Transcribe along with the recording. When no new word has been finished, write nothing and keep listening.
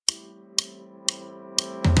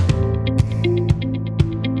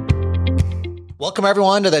Welcome,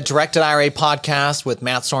 everyone, to the Directed IRA podcast with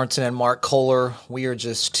Matt Sorensen and Mark Kohler. We are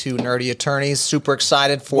just two nerdy attorneys. Super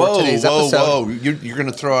excited for today's episode. Whoa. You're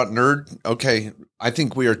going to throw out nerd? Okay. I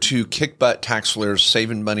think we are two kick-butt tax lawyers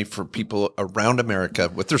saving money for people around America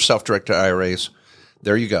with their self-directed IRAs.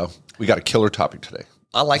 There you go. We got a killer topic today.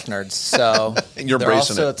 I like nerds, so and you're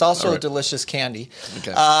embracing it. It's also a delicious candy.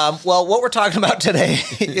 Okay. Well, what we're talking about today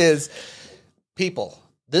is people.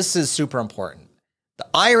 This is super important. The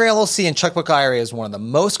IRA LLC and Checkbook IRA is one of the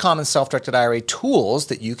most common self-directed IRA tools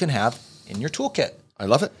that you can have in your toolkit. I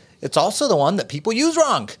love it. It's also the one that people use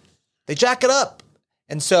wrong. They jack it up.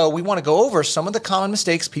 And so we want to go over some of the common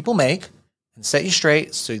mistakes people make and set you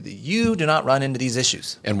straight so that you do not run into these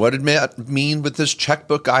issues. And what did Matt mean with this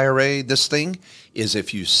Checkbook IRA, this thing, is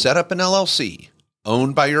if you set up an LLC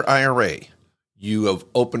owned by your IRA, you have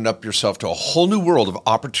opened up yourself to a whole new world of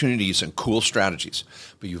opportunities and cool strategies.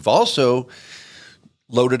 But you've also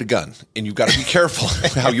loaded a gun, and you've got to be careful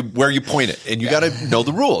where you point it, and you got to know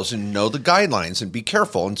the rules and know the guidelines and be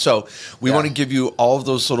careful. And so we want to give you all of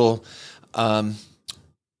those little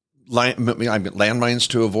landmines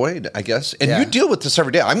to avoid, I guess. And you deal with this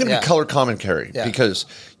every day. I'm going to be color commentary because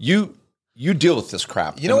you deal with this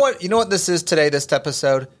crap. You know what this is today, this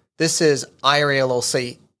episode? This is IRA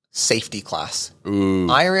LLC safety class. Ooh.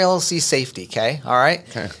 IRA LLC safety, okay? All right?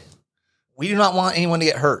 Okay. We do not want anyone to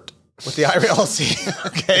get hurt with the IRA LLC,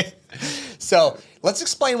 okay? So let's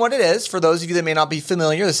explain what it is for those of you that may not be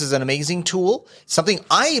familiar. This is an amazing tool, something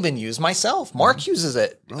I even use myself. Mark uses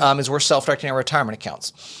it as we're self-directing our retirement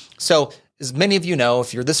accounts. So as many of you know,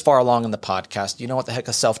 if you're this far along in the podcast, you know what the heck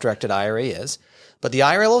a self-directed IRA is. But the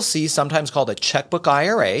IRA LLC, sometimes called a checkbook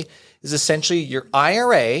IRA, is essentially your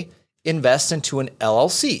IRA invests into an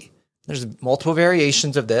LLC. There's multiple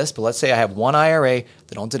variations of this, but let's say I have one IRA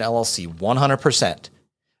that owns an LLC 100%.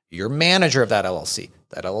 You're manager of that LLC.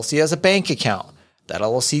 That LLC has a bank account. That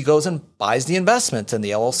LLC goes and buys the investments, and the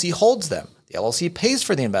LLC holds them. The LLC pays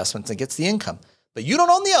for the investments and gets the income. But you don't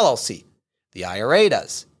own the LLC. The IRA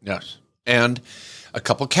does. Yes. And a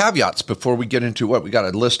couple caveats before we get into what we got a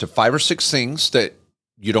list of 5 or 6 things that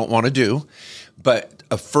you don't want to do. But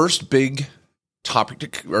a first big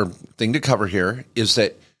topic or thing to cover here is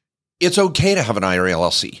that it's okay to have an IRA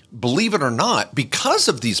LLC. Believe it or not, because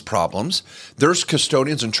of these problems, there's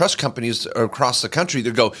custodians and trust companies across the country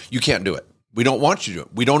that go, you can't do it. We don't want you to do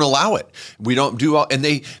it. We don't allow it. We don't do all, and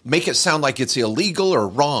they make it sound like it's illegal or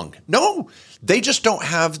wrong. No, they just don't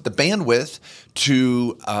have the bandwidth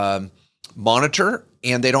to monitor,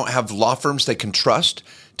 and they don't have law firms they can trust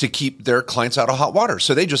to keep their clients out of hot water.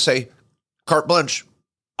 So they just say, carte blanche,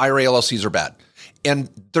 IRA LLCs are bad.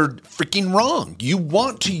 And they're freaking wrong. You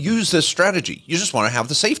want to use this strategy. You just want to have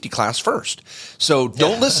the safety class first. So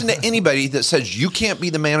don't listen to anybody that says you can't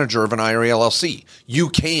be the manager of an IRA LLC. You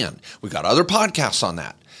can. We've got other podcasts on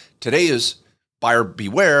that. Today is buyer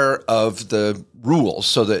beware of the rules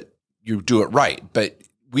so that you do it right. But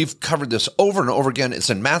we've covered this over and over again.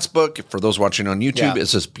 It's in Matt's book. For those watching on YouTube,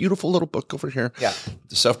 it's this beautiful little book over here. Yeah.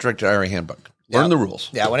 The Self-Directed IRA Handbook. Learn the rules.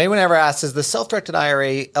 Yeah, when anyone ever asks, is the self-directed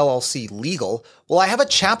IRA LLC legal? Well, I have a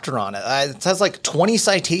chapter on it. It has like 20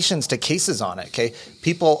 citations to cases on it, okay?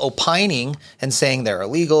 People opining and saying they're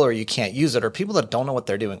illegal or you can't use it, or people that don't know what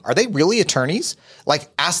they're doing. Are they really attorneys? Like,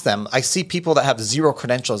 ask them. I see people that have 0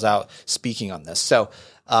 credentials out speaking on this. So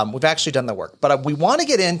we've actually done the work. But we want to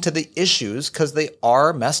get into the issues because they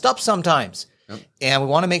are messed up sometimes. Yep. And we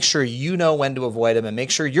want to make sure you know when to avoid them and make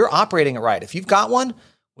sure you're operating it right. If you've got one,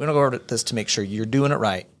 we're going to go over this to make sure you're doing it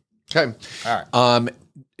right. Okay. All right.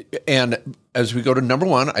 And as we go to number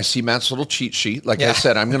 1, I see Matt's little cheat sheet. Like I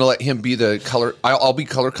said, I'm going to let him be the color. I'll be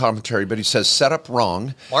color commentary, but he says set up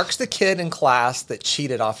wrong. Mark's the kid in class that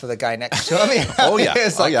cheated off of the guy next to him. Oh, yeah.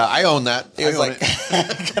 I own that. He was like,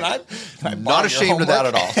 can I not ashamed of that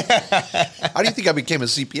at all. How do you think I became a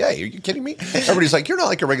CPA? Are you kidding me? Everybody's like, you're not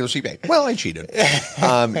like a regular CPA. Well, I cheated.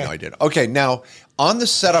 No, I did. Okay, now, on the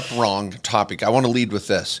setup wrong topic, I want to lead with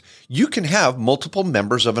this. You can have multiple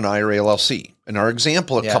members of an IRA LLC. In our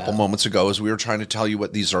example a couple moments ago, as we were trying to tell you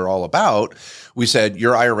what these are all about, we said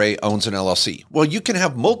your IRA owns an LLC. Well, you can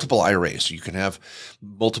have multiple IRAs. You can have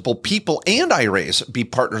multiple people and IRAs be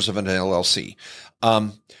partners of an LLC.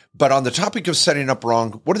 But on the topic of setting up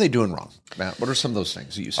wrong, what are they doing wrong, Matt? What are some of those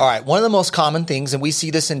things that you see? All right. One of the most common things, and we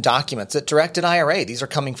see this in documents, that directed IRA. These are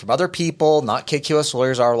coming from other people, not KQS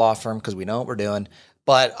Lawyers, our law firm, because we know what we're doing.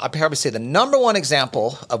 But I'd probably say the number one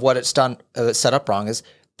example of what it's done, set up wrong, is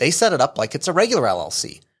they set it up like it's a regular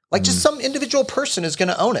LLC. Like just some individual person is going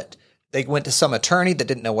to own it. They went to some attorney that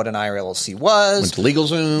didn't know what an IRA LLC was. Went to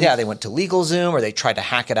LegalZoom. Yeah, they went to LegalZoom, or they tried to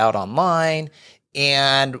hack it out online.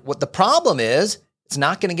 And what the problem is, it's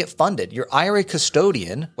not going to get funded. Your IRA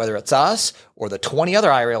custodian, whether it's us or the 20 other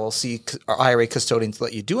IRA LLC or IRA custodians that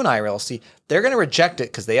let you do an IRA LLC, they're going to reject it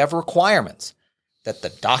because they have requirements that the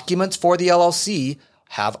documents for the LLC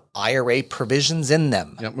have IRA provisions in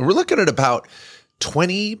them. Yeah, we're looking at about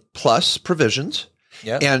 20 plus provisions.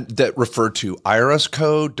 Yep. And that refer to IRS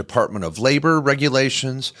code, Department of Labor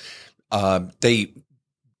regulations. They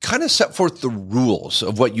kind of set forth the rules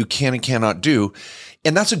of what you can and cannot do.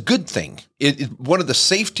 And that's a good thing. One of the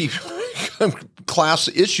safety class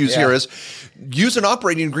issues here is use an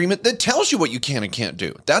operating agreement that tells you what you can and can't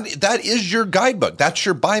do. That is your guidebook. That's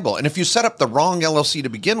your Bible. And if you set up the wrong LLC to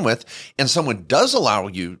begin with and someone does allow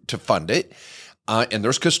you to fund it, and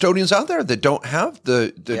there's custodians out there that don't have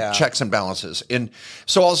the checks and balances. And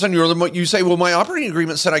so all of a sudden you say, well, my operating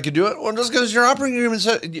agreement said I could do it. Well, just because your operating agreement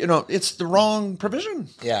said, it's the wrong provision.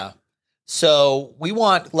 Yeah. So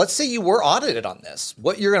let's say you were audited on this.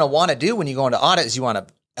 What you're going to want to do when you go into audit is you want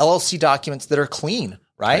LLC documents that are clean,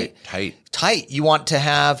 right? Tight. You want to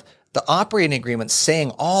have the operating agreement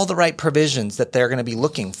saying all the right provisions that they're going to be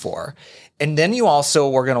looking for. And then you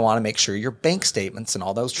also are going to want to make sure your bank statements and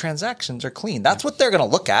all those transactions are clean. That's what they're going to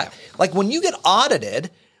look at. Like when you get audited,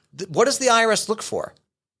 what does the IRS look for?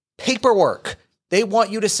 Paperwork. They want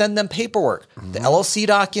you to send them paperwork, the LLC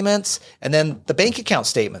documents, and then the bank account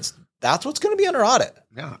statements. That's what's going to be under audit.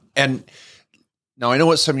 Yeah. And now I know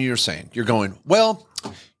what some of you are saying. You're going, well,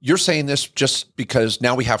 you're saying this just because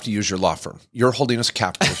now we have to use your law firm. You're holding us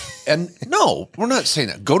captive. And no, we're not saying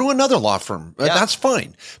that. Go to another law firm. Yeah. That's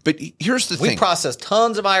fine. But here's the thing. We process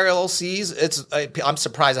tons of IRA LLCs. I'm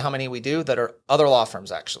surprised at how many we do that are other law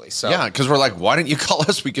firms, actually. So yeah, because we're like, why didn't you call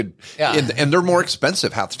us? We could, and they're more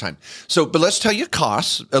expensive half the time. So, but let's tell you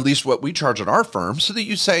costs, at least what we charge at our firm, so that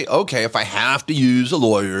you say, okay, if I have to use a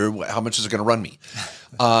lawyer, how much is it going to run me?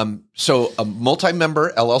 So a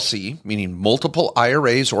multi-member LLC, meaning multiple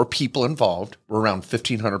IRAs or people involved, we're around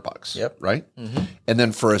 $1,500. Yep. Right. Mm-hmm. And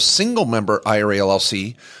then for a single member IRA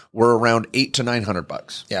LLC, we're around $800 to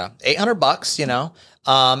 $900. Yeah.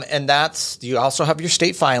 $800, and that's, you also have your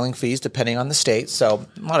state filing fees depending on the state. So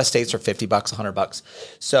a lot of states are $50, $100.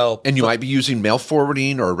 So, and you might be using mail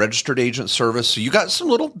forwarding or a registered agent service. So you got some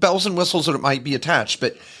little bells and whistles that it might be attached,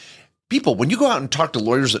 but people, when you go out and talk to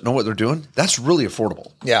lawyers that know what they're doing, that's really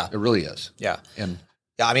affordable. Yeah. It really is. Yeah. And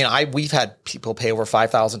yeah, I mean, we've had people pay over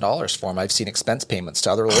 $5,000 for them. I've seen expense payments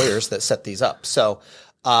to other lawyers that set these up. So,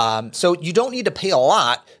 so you don't need to pay a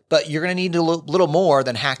lot, but you're going to need a little more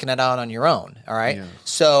than hacking it out on your own. All right. Yeah.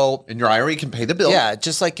 So, and your IRA can pay the bill. Yeah.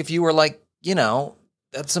 Just like if you were like,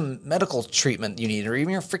 that's some medical treatment you need, or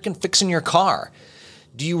even you're freaking fixing your car.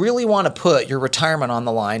 Do you really want to put your retirement on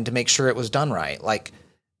the line to make sure it was done right? Like,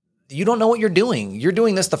 you don't know what you're doing. You're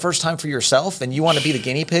doing this the first time for yourself, and you want to be the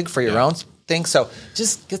guinea pig for your own thing. So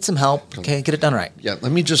just get some help. Okay, get it done right. Yeah,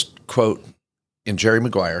 let me just quote in Jerry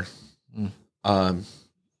Maguire.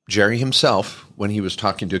 Jerry himself, when he was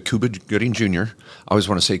talking to Cuba Gooding Jr., I always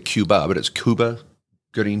want to say Cuba, but it's Cuba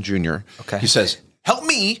Gooding Jr. Okay. He says, help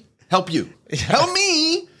me, help you. Help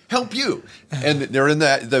me, help you. And they're in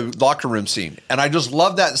the locker room scene. And I just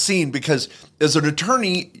love that scene because as an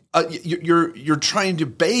attorney, you're trying to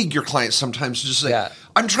beg your clients sometimes to just say,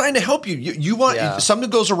 I'm trying to help you. You want if something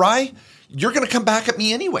goes awry, you're going to come back at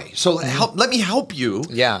me anyway. So let me help you.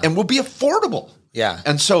 Yeah. And we'll be affordable. Yeah.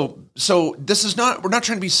 And so this is not, we're not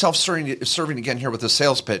trying to be self-serving again here with a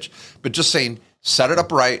sales pitch, but just saying, set it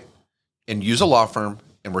up right and use a law firm.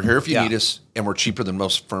 And we're here if you need us, and we're cheaper than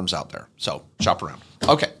most firms out there. So shop around.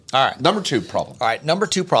 Okay. All right. Number 2 problem. All right. Number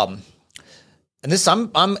 2 problem. And this,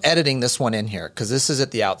 I'm editing this one in here because this is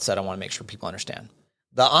at the outset. I want to make sure people understand.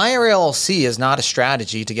 The IRA LLC is not a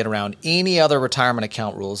strategy to get around any other retirement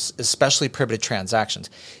account rules, especially prohibited transactions.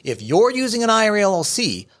 If you're using an IRA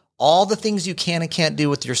LLC, all the things you can and can't do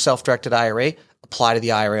with your self-directed IRA apply to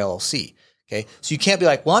the IRA LLC. Okay, so you can't be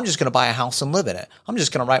like, well, I'm just going to buy a house and live in it. I'm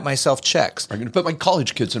just going to write myself checks. I'm going to put my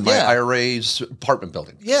college kids in my IRA's apartment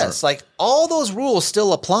building. Yes, like all those rules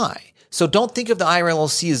still apply. So don't think of the IRA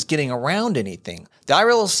LLC as getting around anything. The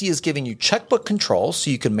IRA LLC is giving you checkbook control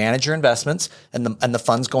so you can manage your investments and the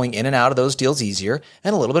funds going in and out of those deals easier,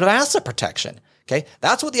 and a little bit of asset protection. Okay,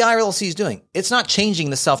 that's what the IRA LLC is doing. It's not changing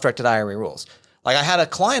the self-directed IRA rules. Like I had a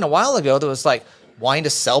client a while ago that was like wanting to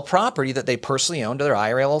sell property that they personally owned to their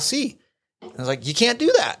IRA LLC. And I was like, you can't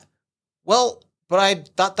do that. Well, but I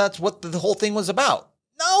thought that's what the whole thing was about.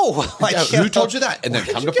 No. Like, who told you that? And then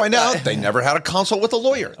come to find out, they never had a consult with a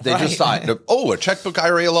lawyer. They just thought, a checkbook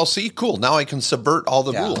IRA LLC, cool. Now I can subvert all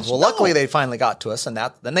the rules. Well, luckily they finally got to us, and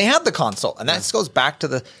then they had the consult. And that goes back to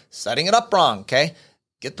the setting it up wrong, okay?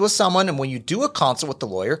 Get with someone, and when you do a consult with the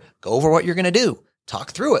lawyer, go over what you're going to do.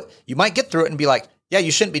 Talk through it. You might get through it and be like, yeah,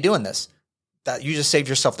 you shouldn't be doing this. That you just saved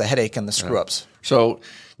yourself the headache and the screw ups. So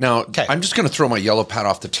now I'm just going to throw my yellow pad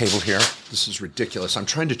off the table here. This is ridiculous. I'm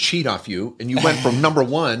trying to cheat off you, and you went from number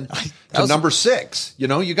 1 to number 6. You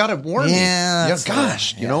know, you got to warn me. Yeah,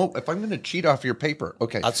 gosh. You know, if I'm going to cheat off your paper,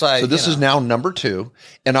 okay. That's why. So this is now number 2,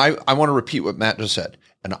 and I want to repeat what Matt just said.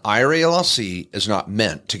 An IRA LLC is not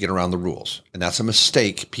meant to get around the rules, and that's a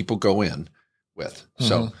mistake people go in with.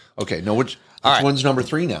 So okay, no, which one's number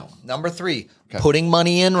 3 now? Number 3, putting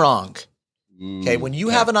money in wrong. Okay, when you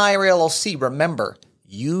have an IRA LLC, remember,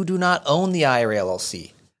 you do not own the IRA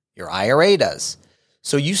LLC. Your IRA does.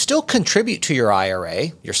 So you still contribute to your IRA,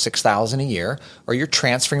 your $6,000 a year, or you're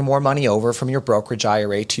transferring more money over from your brokerage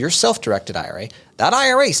IRA to your self-directed IRA. That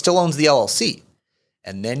IRA still owns the LLC.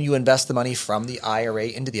 And then you invest the money from the IRA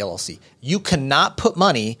into the LLC. You cannot put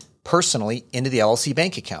money personally into the LLC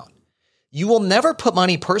bank account. You will never put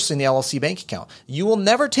money personally in the LLC bank account. You will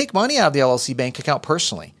never take money out of the LLC bank account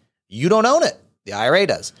personally. You don't own it. The IRA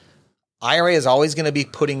does. IRA is always going to be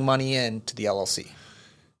putting money into the LLC.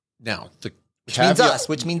 Now,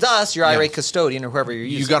 Which means us, your IRA custodian or whoever you're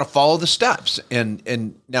using. You got to follow the steps.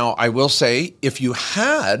 And now I will say, if you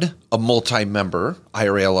had a multi-member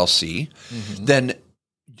IRA LLC, then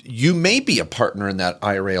you may be a partner in that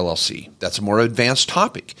IRA LLC. That's a more advanced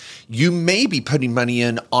topic. You may be putting money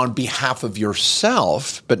in on behalf of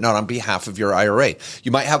yourself, but not on behalf of your IRA.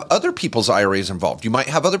 You might have other people's IRAs involved. You might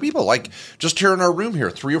have other people, like just here in our room here,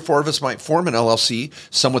 3 or 4 of us might form an LLC,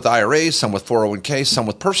 some with IRAs, some with 401k, some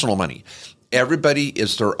with personal money. Everybody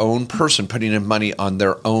is their own person putting in money on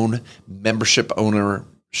their own membership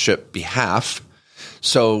ownership behalf.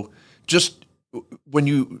 So just when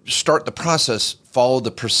you start the process, follow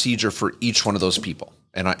the procedure for each one of those people.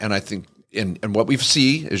 And I think, and what we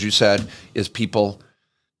see, as you said, is people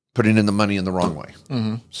putting in the money in the wrong way.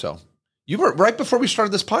 So you were, right before we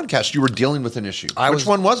started this podcast, you were dealing with an issue. Which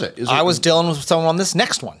one was it? I was dealing with someone on this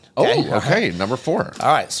next one. Okay. Number 4.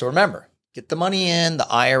 All right. So remember, get the money in. The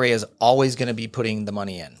IRA is always going to be putting the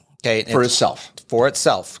money in. Okay. For itself.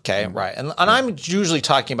 Okay. Right. And I'm usually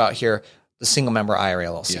talking about here the single member IRA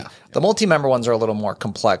LLC. The multi-member ones are a little more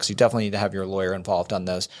complex. You definitely need to have your lawyer involved on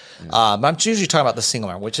those. But I'm usually talking about the single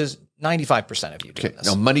member, which is 95% of you doing this.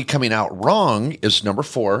 Now, money coming out wrong is number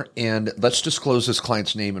 4, and let's disclose this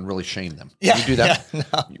client's name and really shame them. Can you do that? No.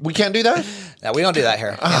 We can't do that? No, we don't do that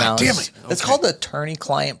here. Damn it. It's called the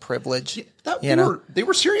attorney-client privilege. They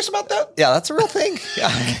were serious about that? Yeah, that's a real thing.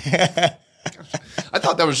 Yeah. I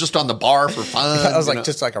thought that was just on the bar for fun. That was like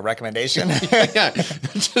just like a recommendation.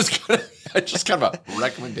 Just kind of a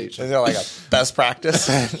recommendation. Is it like a best practice?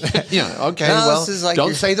 Okay. No, well, like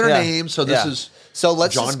don't say their name. So this is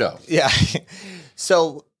John Doe. Yeah.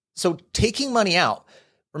 So taking money out.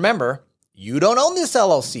 Remember, you don't own this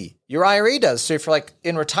LLC. Your IRA does. So if you're like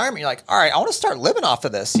in retirement, you're like, all right, I want to start living off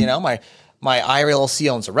of this. You know, my IRA LLC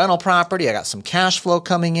owns a rental property. I got some cash flow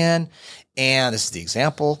coming in, and this is the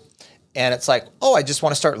example. And it's like, oh, I just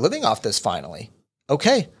want to start living off this finally.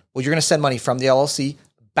 Okay. Well, you're going to send money from the LLC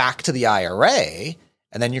back to the IRA,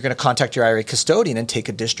 and then you're going to contact your IRA custodian and take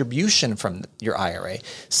a distribution from your IRA.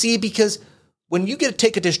 See, because when you get to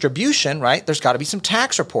take a distribution, right, there's got to be some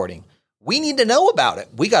tax reporting. We need to know about it.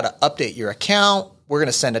 We got to update your account. We're going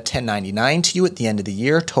to send a 1099 to you at the end of the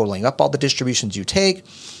year, totaling up all the distributions you take.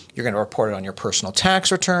 You're going to report it on your personal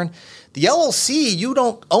tax return. The LLC, you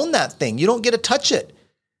don't own that thing. You don't get to touch it.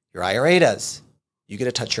 Your IRA does. You get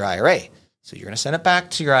to touch your IRA. So you're going to send it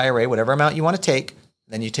back to your IRA, whatever amount you want to take.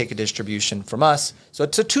 Then you take a distribution from us. So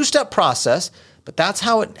it's a 2-step process, but that's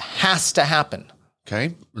how it has to happen.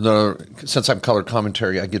 Okay. Since I'm color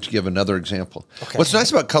commentary, I get to give another example. Okay. What's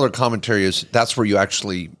nice about color commentary is that's where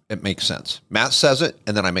it makes sense. Matt says it,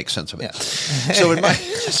 and then I make sense of it. Yeah. So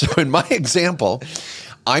in my example,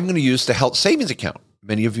 I'm going to use the health savings account.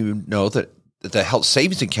 Many of you know that the health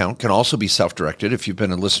savings account can also be self-directed if you've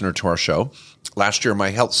been a listener to our show. Last year, my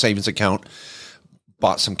health savings account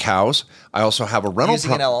bought some cows. I also have a rental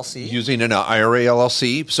using an LLC. Using an IRA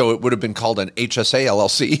LLC. So it would have been called an HSA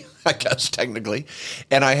LLC, I guess, technically.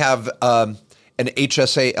 And I have an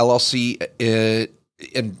HSA LLC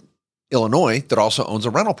in Illinois that also owns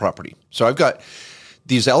a rental property. So I've got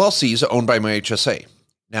these LLCs owned by my HSA.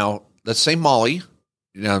 Now, let's say Molly,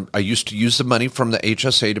 I used to use the money from the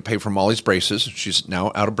HSA to pay for Molly's braces. She's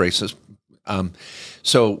now out of braces.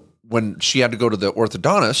 So when she had to go to the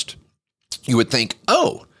orthodontist, you would think,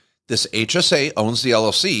 oh, this HSA owns the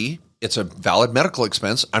LLC. It's a valid medical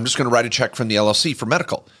expense. I'm just going to write a check from the LLC for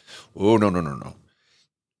medical. Oh, no.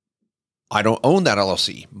 I don't own that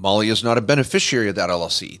LLC. Molly is not a beneficiary of that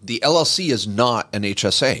LLC. The LLC is not an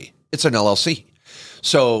HSA. It's an LLC.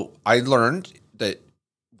 So I learned that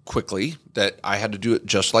quickly that I had to do it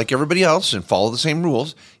just like everybody else and follow the same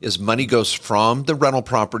rules is money goes from the rental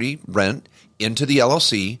property rent into the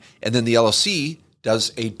LLC, and then the LLC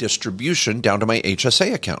does a distribution down to my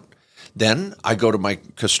HSA account. Then I go to my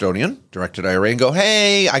custodian, directed IRA, and go,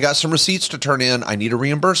 hey, I got some receipts to turn in. I need a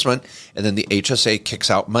reimbursement. And then the HSA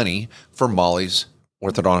kicks out money for Molly's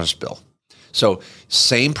orthodontist bill. So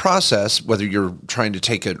same process, whether you're trying to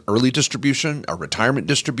take an early distribution, a retirement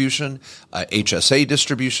distribution, a HSA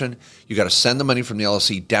distribution, you got to send the money from the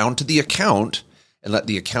LLC down to the account and let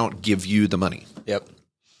the account give you the money. Yep.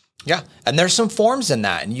 Yeah. And there's some forms in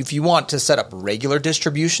that. And if you want to set up regular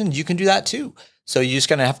distribution, you can do that too. So you're just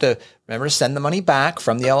going to have to remember to send the money back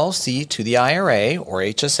from the LLC to the IRA or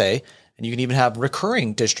HSA. And you can even have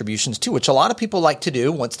recurring distributions too, which a lot of people like to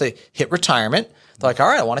do once they hit retirement. They're like, all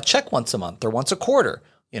right, I want to check once a month or once a quarter.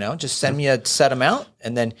 Just send me a set amount,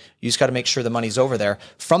 and then you just got to make sure the money's over there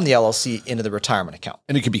from the LLC into the retirement account.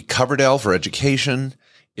 And it could be Coverdell for education.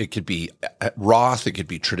 It could be Roth. It could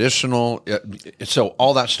be traditional. So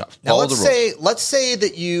all that stuff. Now let's say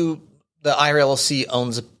that the IRA LLC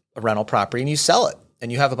owns a rental property and you sell it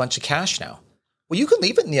and you have a bunch of cash now. Well, you can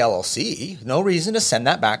leave it in the LLC. No reason to send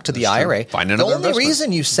that back to the IRA. Find another investment. The only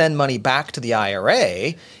reason you send money back to the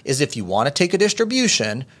IRA is if you want to take a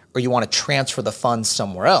distribution or you want to transfer the funds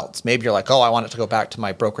somewhere else. Maybe you're like, oh, I want it to go back to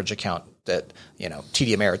my brokerage account at TD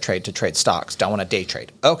Ameritrade to trade stocks. Don't want to day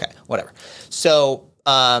trade. Okay, whatever. So,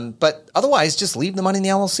 but otherwise, just leave the money in the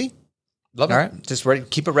LLC. Love it. All right, just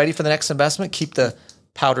keep it ready for the next investment. Keep the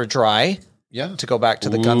powder dry. Yeah. To go back to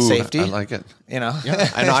the gun safety. I like it. Yeah.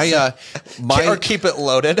 And or keep it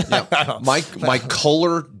loaded. Yeah, my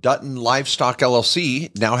Kohler Dutton Livestock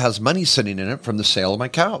LLC now has money sitting in it from the sale of my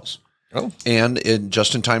cows. Oh. And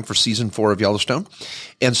just in time for season 4 of Yellowstone.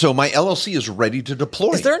 And so my LLC is ready to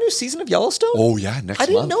deploy. Is there a new season of Yellowstone? Oh, yeah. Next month. I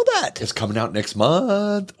didn't know that. It's coming out next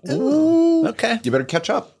month. Ooh. Okay. You better catch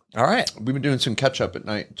up. All right. We've been doing some catch up at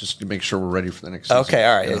night just to make sure we're ready for the next season. Okay.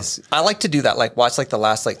 All right. I like to do that. Like watch the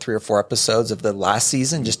last 3 or 4 episodes of the last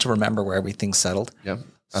season just to remember where everything's settled. Yeah.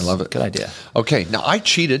 I love it. Good idea. Okay. Now I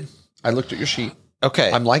cheated. I looked at your sheet.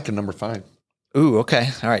 Okay. I'm liking number 5. Ooh. Okay.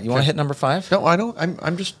 All right. You want to hit number 5? No, I don't.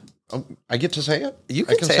 I'm just, I get to say it. You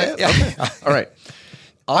can say it. Yeah. Okay. All right.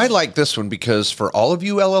 I like this one because for all of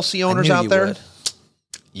you LLC owners out there,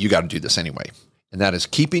 you got to do this anyway. And that is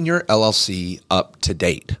keeping your LLC up to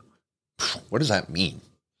date. What does that mean?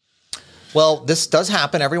 Well, this does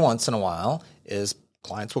happen every once in a while is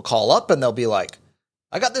clients will call up and they'll be like,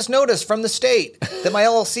 I got this notice from the state that my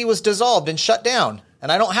LLC was dissolved and shut down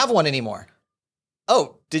and I don't have one anymore.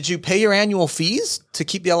 Oh, did you pay your annual fees to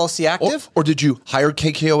keep the LLC active? Or did you hire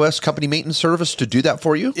KKOS Company Maintenance Service to do that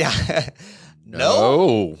for you? Yeah.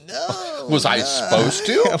 No. Was I no. supposed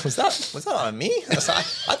to? Was that on me? I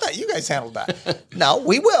thought you guys handled that. No,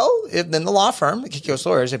 we will. In the law firm, KKOS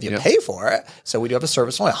Lawyers, if you pay for it. So we do have a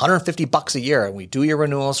service, only $150 a year, and we do your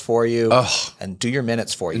renewals for you and do your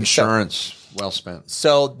minutes for you. Insurance, well spent.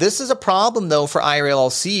 So this is a problem, though, for IRA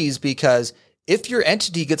LLCs because if your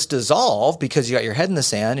entity gets dissolved because you got your head in the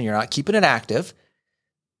sand and you're not keeping it active,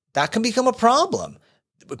 that can become a problem.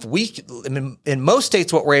 In most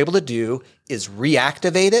states, what we're able to do is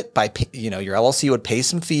reactivate it by, your LLC would pay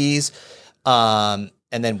some fees, and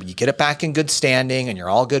then you get it back in good standing and you're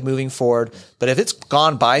all good moving forward. But if it's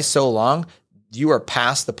gone by so long, you are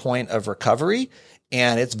past the point of recovery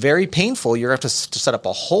and it's very painful. You're going to have to set up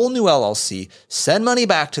a whole new LLC, send money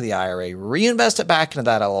back to the IRA, reinvest it back into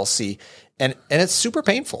that LLC. And it's super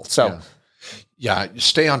painful. So yeah,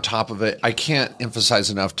 stay on top of it. I can't emphasize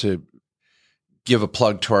enough to give a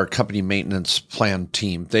plug to our company maintenance plan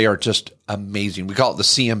team. They are just amazing. We call it the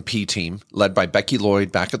CMP team, led by Becky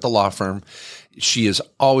Lloyd back at the law firm. She is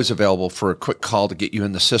always available for a quick call to get you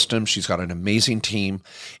in the system. She's got an amazing team,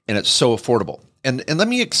 and it's so affordable. And let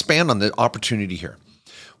me expand on the opportunity here.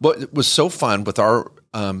 What was so fun with our,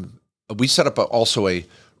 we set up also a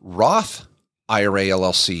Roth IRA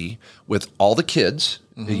LLC with all the kids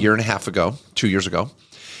a year and a half ago, 2 years ago.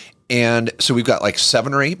 And so we've got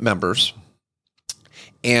 7 or 8 members.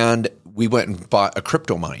 And we went and bought a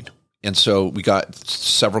crypto mine. And so we got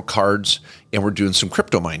several cards and we're doing some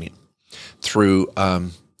crypto mining through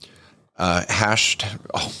hashed,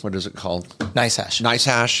 what is it called?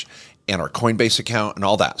 NiceHash and our Coinbase account and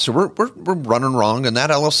all that. So we're running wrong in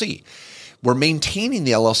that LLC. We're maintaining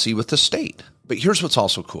the LLC with the state. But here's what's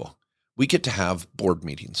also cool. We get to have board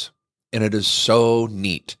meetings. And it is so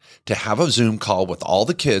neat to have a Zoom call with all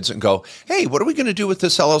the kids and go, hey, what are we going to do with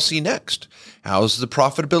this LLC next? How's the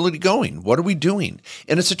profitability going? What are we doing?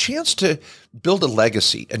 And it's a chance to build a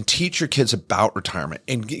legacy and teach your kids about retirement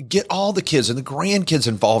and get all the kids and the grandkids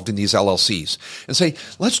involved in these LLCs and say,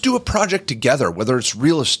 let's do a project together, whether it's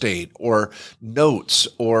real estate or notes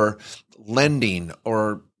or lending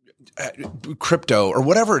or crypto or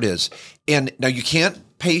whatever it is. And now you can't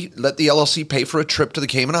let the LLC pay for a trip to the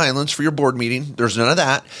Cayman Islands for your board meeting. There's none of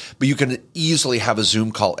that, but you can easily have a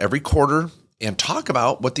Zoom call every quarter and talk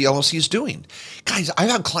about what the LLC is doing. Guys,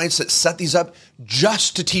 I've had clients that set these up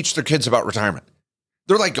just to teach their kids about retirement.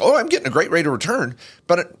 They're like, oh, I'm getting a great rate of return,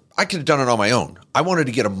 but I could have done it on my own. I wanted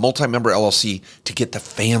to get a multi-member LLC to get the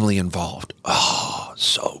family involved. Oh,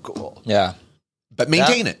 so cool. Yeah. But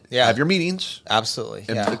maintain it. Yeah. Have your meetings. Absolutely.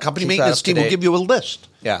 And yeah. the company Keep maintenance team will give you a list.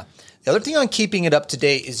 Yeah. The other thing on keeping it up to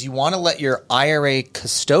date is you want to let your IRA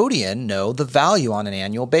custodian know the value on an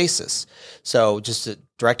annual basis. So just a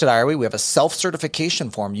directed IRA, we have a self-certification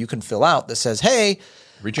form you can fill out that says, hey,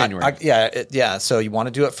 every January. Yeah. So you want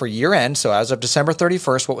to do it for year end. So as of December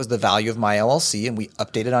 31st, what was the value of my LLC? And we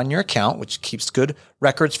update it on your account, which keeps good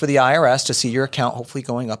records for the IRS to see your account hopefully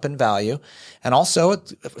going up in value. And also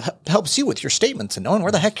it helps you with your statements and knowing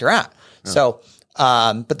where the heck you're at. Yeah. So,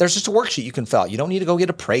 but there's just a worksheet you can fill out. You don't need to go get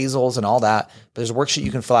appraisals and all that, but there's a worksheet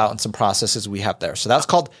you can fill out and some processes we have there. So that's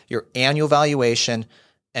called your annual valuation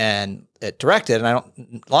and it directed. And a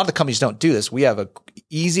lot of the companies don't do this. We have a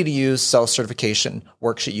easy to use self-certification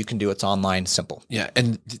worksheet. You can do it's online, simple. Yeah.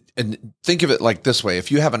 And think of it like this way.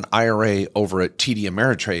 If you have an IRA over at TD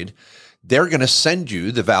Ameritrade, they're going to send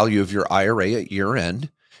you the value of your IRA at year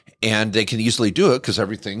end. And they can easily do it because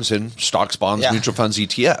everything's in stocks, bonds, mutual funds,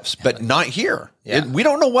 ETFs, but not here. Yeah. We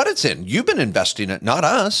don't know what it's in. You've been investing it, not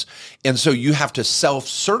us. And so you have to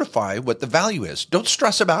self-certify what the value is. Don't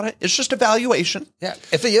stress about it. It's just a valuation. Yeah.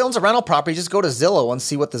 If it owns a rental property, just go to Zillow and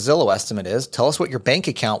see what the Zillow estimate is. Tell us what your bank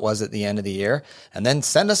account was at the end of the year, and then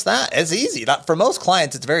send us that. It's easy. For most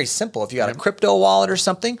clients, it's very simple. If you got a crypto wallet or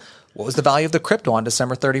something, what was the value of the crypto on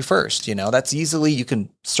December 31st? That's easily, you can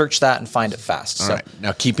search that and find it fast. All right.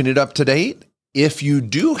 Now, keeping it up to date, if you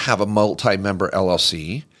do have a multi-member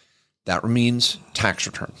LLC, that means tax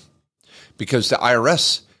return. Because the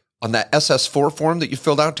IRS, on that SS4 form that you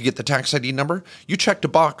filled out to get the tax ID number, you checked a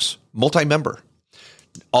box, multi-member.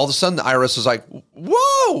 All of a sudden, the IRS is like,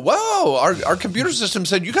 whoa, our computer system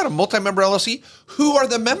said you got a multi-member LLC. Who are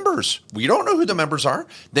the members? We don't know who the members are.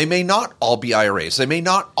 They may not all be IRAs. They may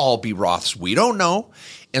not all be Roths. We don't know.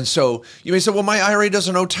 And so you may say, well, my IRA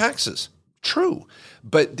doesn't owe taxes. True.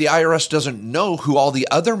 But the IRS doesn't know who all the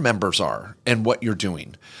other members are and what you're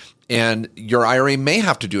doing. And your IRA may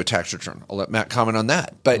have to do a tax return. I'll let Matt comment on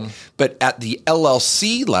that. But at the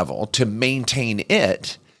LLC level, to maintain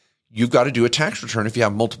it, you've got to do a tax return if you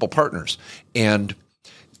have multiple partners. And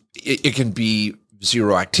it can be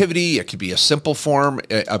zero activity. It could be a simple form,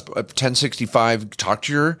 a 1065. Talk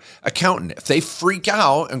to your accountant. If they freak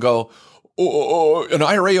out and go, oh, an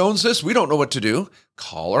IRA owns this, we don't know what to do,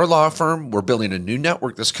 call our law firm. We're building a new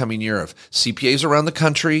network this coming year of CPAs around the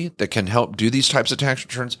country that can help do these types of tax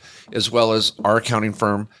returns, as well as our accounting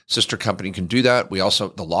firm, sister company can do that. We also,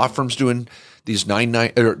 the law firm's doing these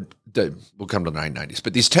we'll come to the 990s,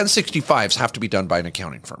 but these 1065s have to be done by an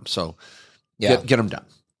accounting firm. So get them done.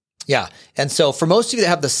 Yeah. And so for most of you that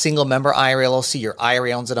have the single member IRA LLC, your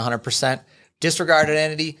IRA owns it 100%, disregarded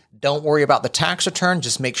entity, don't worry about the tax return.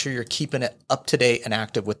 Just make sure you're keeping it up to date and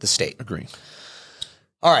active with the state. Agree.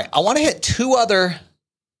 All right. I want to hit two other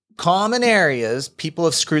common areas people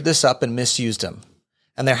have screwed this up and misused them.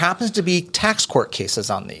 And there happens to be tax court cases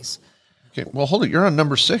on these. Okay, well, hold it. You're on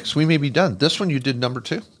number 6. We may be done. This one you did number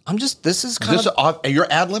 2. This is you're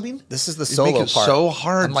ad-libbing? This is the solo part. It's so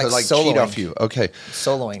hard to cheat off you. Okay.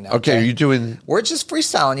 Soloing now. Okay, are you doing? We're just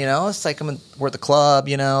freestyling, It's like we're at the club,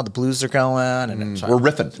 the blues are going. And we're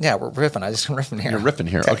riffing. Yeah, we're riffing. I just riffing here. You're riffing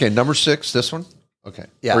here. Okay, number 6, this one? Okay.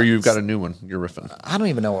 Yeah. Or you've got a new one. You're riffing. I don't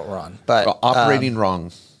even know what we're on. But operating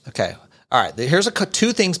wrong. Okay. All right. Here's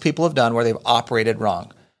two things people have done where they've operated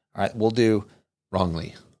wrong. All right. We'll do.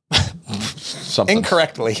 Wrongly. Something.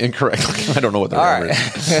 Incorrectly. I don't know what the word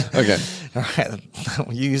is. Okay. All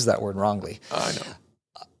right. You use that word wrongly. I know.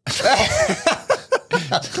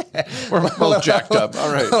 We're both jacked up.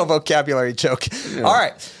 All right. A little vocabulary joke. Yeah. All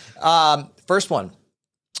right. First one.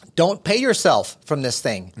 Don't pay yourself from this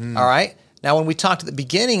thing. All right. Now, when we talked at the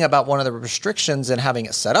beginning about one of the restrictions and having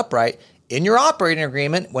it set up right, in your operating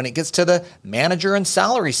agreement, when it gets to the manager and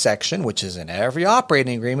salary section, which is in every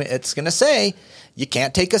operating agreement, it's going to say you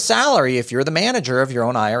can't take a salary if you're the manager of your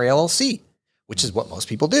own IRA LLC, which is what most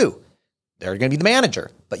people do. they're going to be the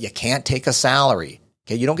manager, but you can't take a salary.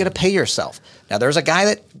 Okay, you don't get to pay yourself. Now, there's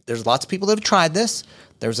lots of people that have tried this.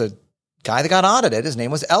 There's a guy that got audited. His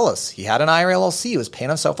name was Ellis. He had an IRA LLC. He was paying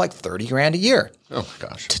himself like $30,000 a year. Oh my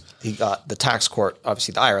gosh. He got the tax court.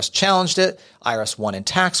 Obviously, the IRS challenged it. IRS won in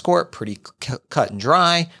tax court, pretty cut and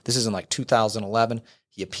dry. This is in like 2011.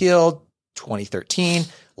 He appealed 2013,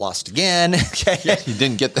 lost again. Okay. Yeah, you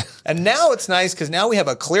didn't get that. And now it's nice because now we have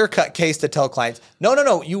a clear-cut case to tell clients,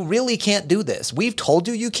 no, you really can't do this. We've told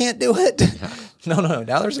you can't do it. No.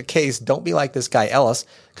 Now there's a case. Don't be like this guy Ellis,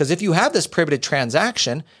 because if you have this prohibited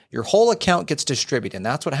transaction, your whole account gets distributed, and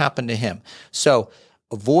that's what happened to him. So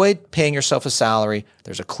avoid paying yourself a salary.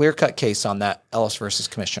 There's a clear-cut case on that, Ellis versus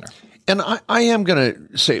Commissioner. And I am going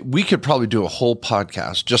to say we could probably do a whole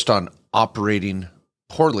podcast just on operating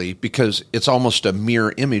poorly, because it's almost a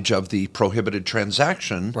mirror image of the prohibited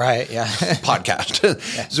transaction podcast,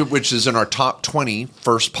 So, which is in our top 20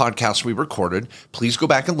 first podcast we recorded. Please go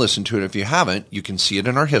back and listen to it. If you haven't, you can see it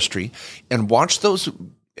in our history and watch those.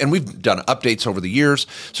 And we've done updates over the years.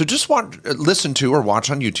 So just listen to or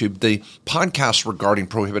watch on YouTube the podcast regarding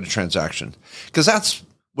prohibited transaction, because that's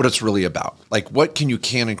what it's really about. Like, what can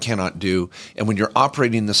and cannot do. And when you're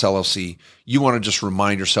operating this LLC, you want to just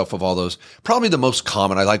remind yourself of all those. Probably the most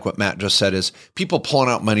common, I like what Matt just said, is people pulling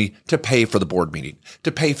out money to pay for the board meeting,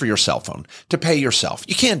 to pay for your cell phone, to pay yourself.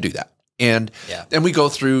 You can't do that. And then we go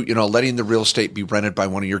through, letting the real estate be rented by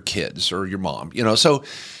one of your kids or your mom, so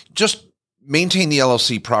just maintain the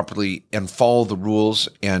LLC properly and follow the rules,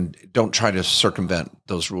 and don't try to circumvent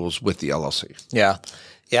those rules with the LLC. Yeah.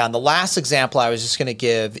 Yeah, and the last example I was just going to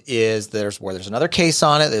give is there's another case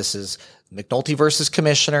on it. This is McNulty versus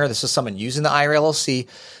Commissioner. This is someone using the IRA LLC,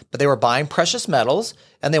 but they were buying precious metals,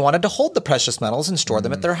 and they wanted to hold the precious metals and store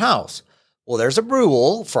them at their house. Well, there's a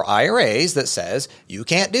rule for IRAs that says you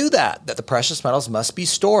can't do that the precious metals must be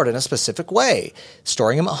stored in a specific way.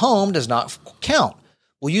 Storing them at home does not count.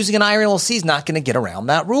 Well, using an IRA LLC is not going to get around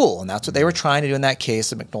that rule, and that's what they were trying to do in that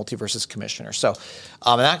case of McNulty versus Commissioner. So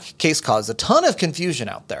that case caused a ton of confusion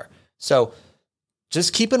out there. So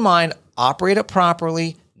just keep in mind, operate it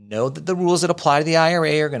properly, know that the rules that apply to the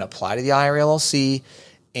IRA are going to apply to the IRA LLC,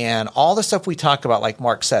 and all the stuff we talk about, like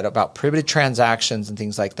Mark said, about prohibited transactions and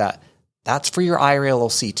things like that, that's for your IRA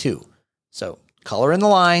LLC too. So color in the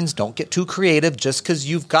lines, don't get too creative just because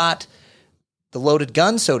you've got the loaded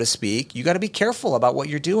gun, so to speak. You got to be careful about what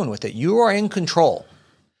you're doing with it. You are in control.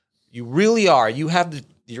 You really are.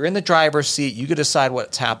 You're in the driver's seat. You can decide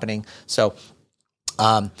what's happening. So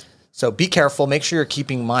be careful. Make sure you're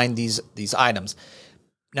keeping in mind these items.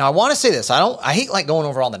 Now, I want to say this. I hate going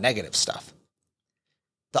over all the negative stuff.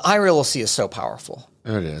 The IRA LLC is so powerful.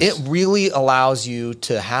 It is. It really allows you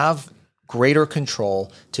to have greater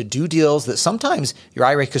control, to do deals that sometimes your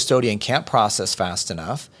IRA custodian can't process fast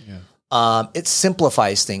enough. Yeah. It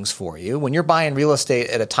simplifies things for you. When you're buying real estate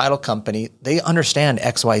at a title company, they understand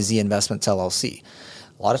XYZ Investments LLC.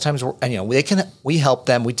 A lot of times, we help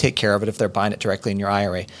them. We take care of it if they're buying it directly in your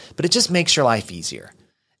IRA. But it just makes your life easier.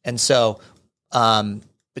 And so, but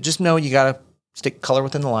just know you got to stick color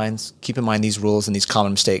within the lines. Keep in mind these rules and these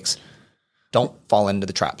common mistakes. Don't fall into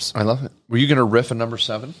the traps. I love it. Were you going to riff a number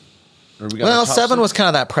 7? Well, 7 was kind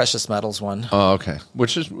of that precious metals one. Oh, okay.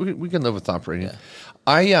 Which is we can live with operating.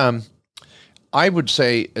 Yeah. I would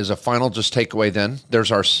say, as a final just takeaway then, there's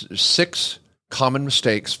our 6 common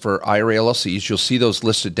mistakes for IRA LLCs. You'll see those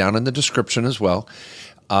listed down in the description as well.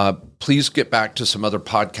 Please get back to some other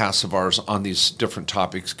podcasts of ours on these different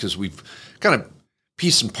topics, because we've kind of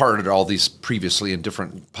pieced and parted all these previously in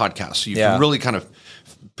different podcasts. So you can really kind of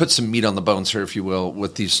put some meat on the bones here, if you will,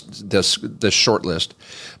 with this short list.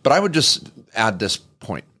 But I would just add this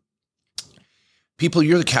point. People,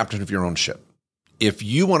 you're the captain of your own ship. If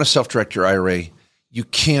you want to self-direct your IRA, you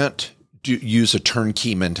can't use a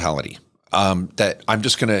turnkey mentality that I'm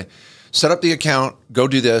just going to set up the account, go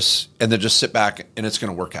do this, and then just sit back and it's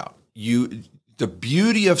going to work out. The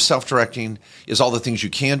beauty of self-directing is all the things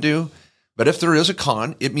you can do, but if there is a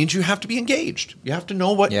con, it means you have to be engaged. You have to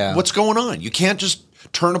know what's going on. You can't just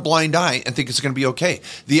turn a blind eye and think it's going to be okay.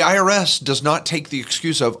 The IRS does not take the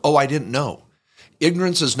excuse of, I didn't know.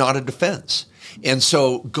 Ignorance is not a defense. And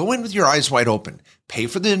so go in with your eyes wide open, pay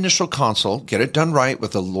for the initial consult, get it done right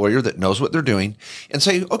with a lawyer that knows what they're doing, and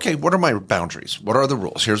say, okay, what are my boundaries? What are the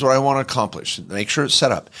rules? Here's what I want to accomplish. Make sure it's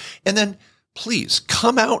set up. And then please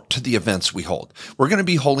come out to the events we hold. We're going to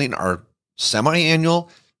be holding our semi-annual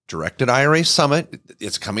Directed IRA Summit.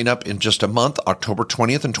 It's coming up in just a month, October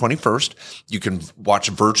 20th and 21st. You can watch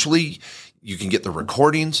virtually. You can get the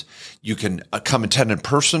recordings. You can come attend in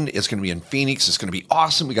person. It's going to be in Phoenix. It's going to be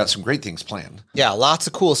awesome. We got some great things planned. Yeah, lots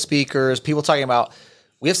of cool speakers, people talking about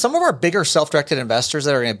We have some of our bigger self-directed investors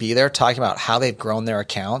that are going to be there talking about how they've grown their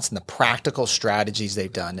accounts and the practical strategies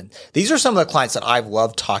they've done. And these are some of the clients that I've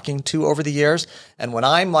loved talking to over the years. And when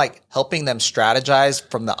I'm like helping them strategize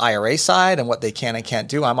from the IRA side and what they can and can't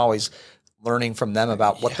do, I'm always learning from them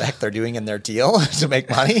about what the heck they're doing in their deal to make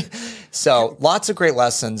money. So lots of great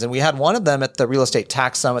lessons. And we had one of them at the Real Estate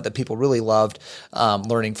Tax Summit that people really loved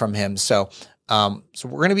learning from him. So we're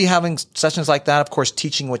going to be having sessions like that, of course,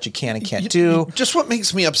 teaching what you can and can't do. Just what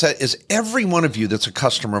makes me upset is every one of you that's a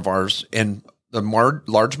customer of ours, and the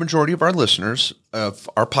large majority of our listeners of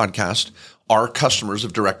our podcast are customers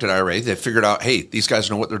of Directed IRA. They figured out, hey, these guys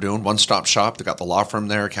know what they're doing. One-stop shop. They got the law firm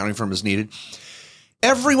there. Accounting firm is needed.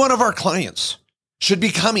 Every one of our clients should be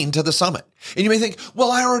coming to the summit. And you may think, well,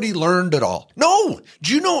 I already learned it all. No.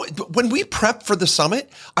 Do you know, when we prep for the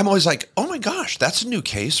summit, I'm always like, oh my gosh, that's a new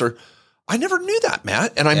case, or I never knew that,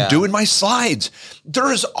 Matt. And I'm doing my slides.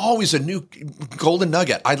 There is always a new golden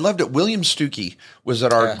nugget. I loved it. William Stuckey was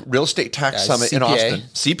at our Real Estate Tax Summit CPA. in Austin,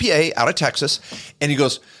 CPA out of Texas. And he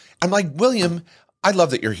goes, I'm like, William, I love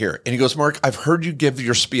that you're here. And he goes, Mark, I've heard you give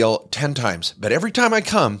your spiel 10 times, but every time I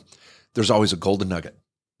come, there's always a golden nugget.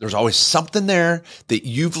 There's always something there that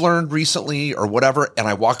you've learned recently or whatever. And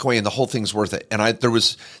I walk away and the whole thing's worth it. And there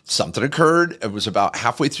was something occurred. It was about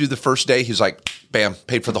halfway through the first day. He's like, bam,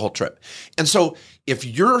 paid for the whole trip. And so if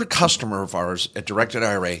you're a customer of ours at Directed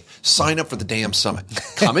IRA, sign up for the damn summit.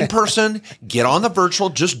 Come in person, get on the virtual,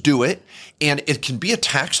 just do it. And it can be a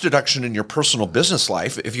tax deduction in your personal business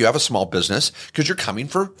life if you have a small business, because you're coming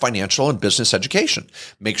for financial and business education.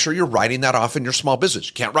 Make sure you're writing that off in your small business.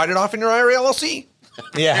 You can't write it off in your IRA LLC.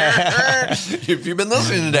 Yeah. If you've been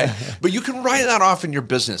listening today, but you can write that off in your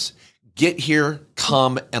business. Get here,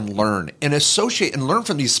 come and learn and associate and learn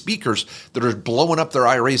from these speakers that are blowing up their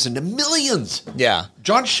IRAs into millions. Yeah.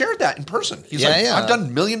 John shared that in person. He's like, I've done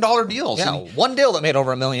 $1 million deals. Yeah. And one deal that made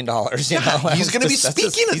over $1 million. he's going to be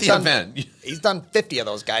speaking at the event. He's done 50 of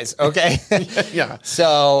those guys. Okay. Yeah.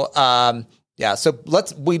 So, so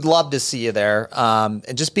we'd love to see you there.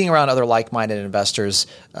 And just being around other like-minded investors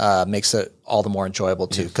makes it all the more enjoyable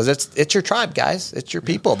too, because it's your tribe, guys. It's your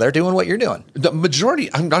people. They're doing what you're doing. The majority,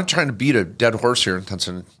 I'm not trying to beat a dead horse here. That's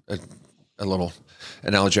a little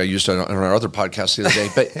analogy I used on our other podcast the other day.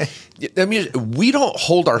 But I mean, we don't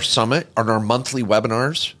hold our summit on our monthly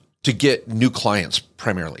webinars to get new clients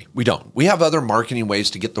primarily. We don't. We have other marketing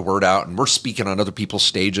ways to get the word out, and we're speaking on other people's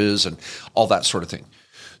stages and all that sort of thing.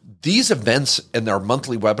 These events in our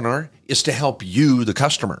monthly webinar is to help you, the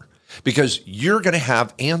customer, because you're going to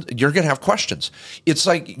have questions. It's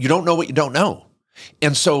like you don't know what you don't know.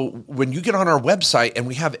 And so when you get on our website and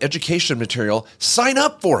we have education material, sign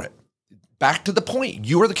up for it. Back to the point,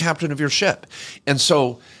 you are the captain of your ship. And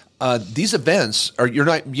so these events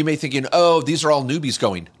you may thinking, oh, these are all newbies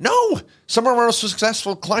going. No, some of our most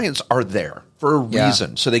successful clients are there for a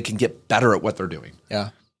reason, so they can get better at what they're doing.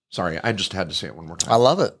 Yeah. Sorry, I just had to say it one more time. I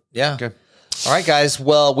love it. Yeah. Okay. All right, guys.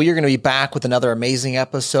 Well, we are going to be back with another amazing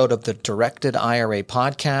episode of the Directed IRA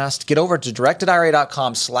podcast. Get over to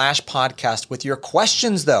directedira.com/podcast with your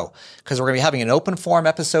questions, though, because we're going to be having an open forum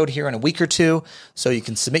episode here in a week or two. So you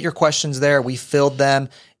can submit your questions there. We filled them,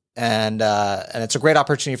 and it's a great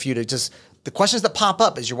opportunity for you to just the questions that pop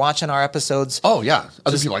up as you're watching our episodes. Oh yeah,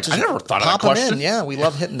 other people like I never thought of that question. Yeah, we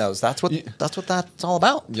love hitting those. That's what that's all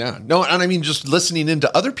about. Yeah, no, and I mean just listening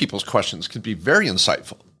into other people's questions could be very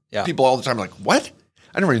insightful. Yeah, people all the time are like, what?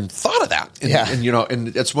 I never even thought of that. And, yeah,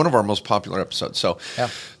 and it's one of our most popular episodes. So,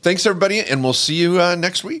 thanks everybody, and we'll see you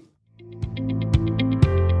next week.